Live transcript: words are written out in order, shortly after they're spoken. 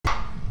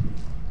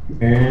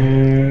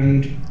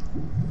And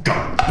go.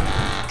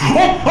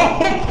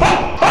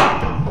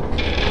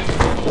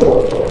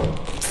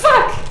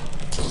 Fuck!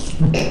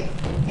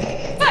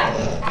 Fuck!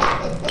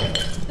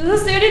 Does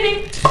this do anything?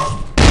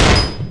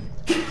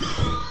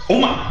 Oh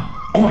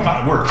my god,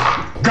 it worked.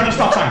 Grab the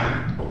stop sign.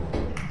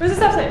 Where's the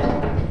stop sign?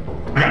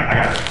 I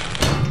got it.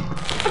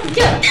 Fucking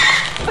kill it!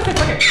 Fucking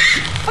fucker!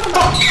 Fucking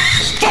fuck!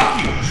 Fuck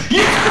you!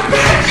 You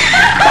bitch!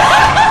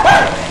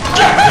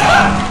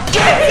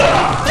 Get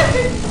some!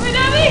 My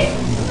daddy!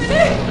 My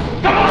daddy!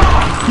 Come on!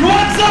 You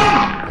want some?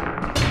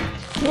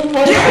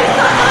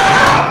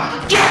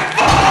 Get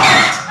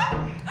fucked!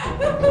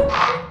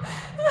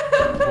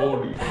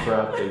 Holy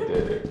crap, they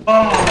did it.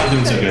 Oh, I'm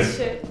doing so good.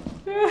 Shit.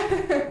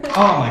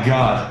 Oh my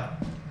god.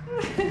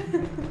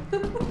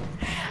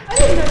 I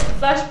didn't know if the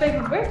flashbang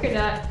would work or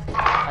not.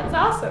 That's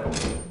awesome.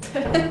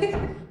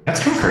 That's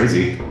kind of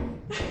crazy.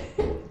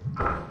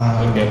 I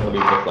can't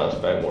believe the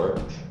flashbang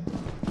worked.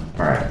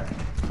 Alright.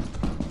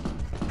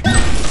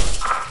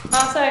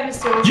 Oh, sorry,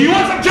 Mr. Do you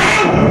want some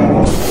chicken?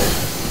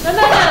 No,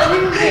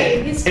 leave him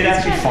be. He's It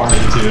actually trying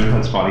farted too.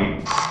 That's funny.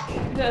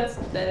 That's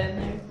dead in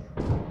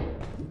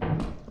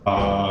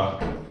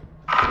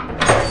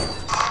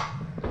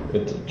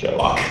It's a joke.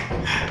 Fuck.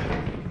 there.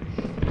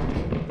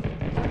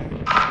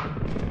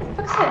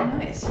 What's that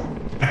noise?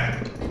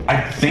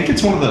 I think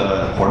it's one of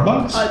the horde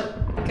bugs. Oh,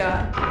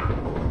 God.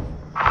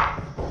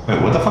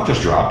 Wait, what the fuck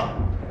just dropped?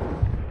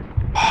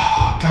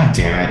 God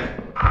damn it.